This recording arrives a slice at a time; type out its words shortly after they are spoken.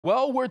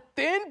Well, we're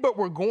thin, but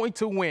we're going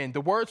to win.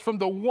 The words from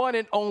the one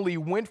and only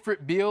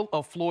Winfred Beal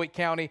of Floyd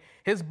County.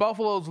 His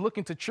Buffaloes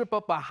looking to trip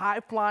up a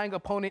high-flying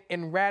opponent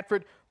in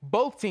Radford.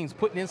 Both teams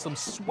putting in some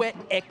sweat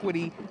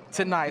equity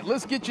tonight.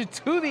 Let's get you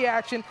to the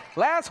action.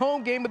 Last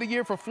home game of the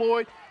year for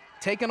Floyd.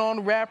 Taking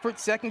on Radford,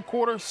 second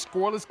quarter,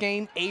 scoreless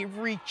game.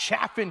 Avery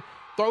Chaffin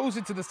throws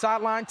it to the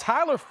sideline.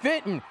 Tyler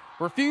Fenton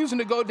refusing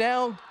to go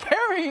down,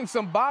 carrying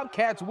some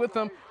Bobcats with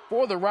him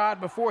for the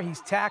ride before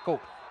he's tackled.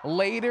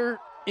 Later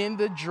in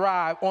the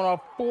drive on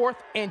a 4th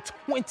and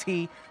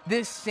 20,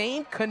 this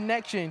same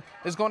connection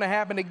is going to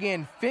happen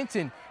again.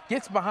 Fenton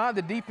gets behind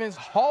the defense,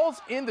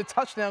 hauls in the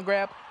touchdown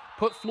grab,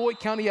 put Floyd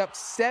County up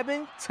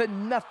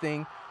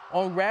 7-0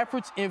 on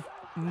Radford's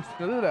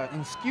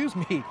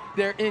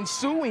their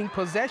ensuing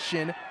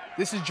possession.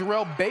 This is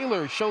Jarrell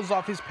Baylor, shows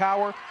off his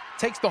power,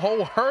 takes the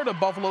whole herd of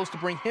Buffaloes to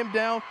bring him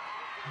down,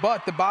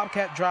 but the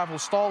Bobcat drive will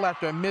stall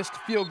after a missed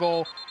field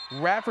goal.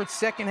 Radford's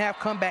second half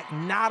comeback,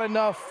 not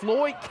enough.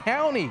 Floyd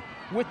County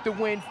with the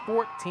win,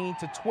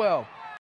 14-12.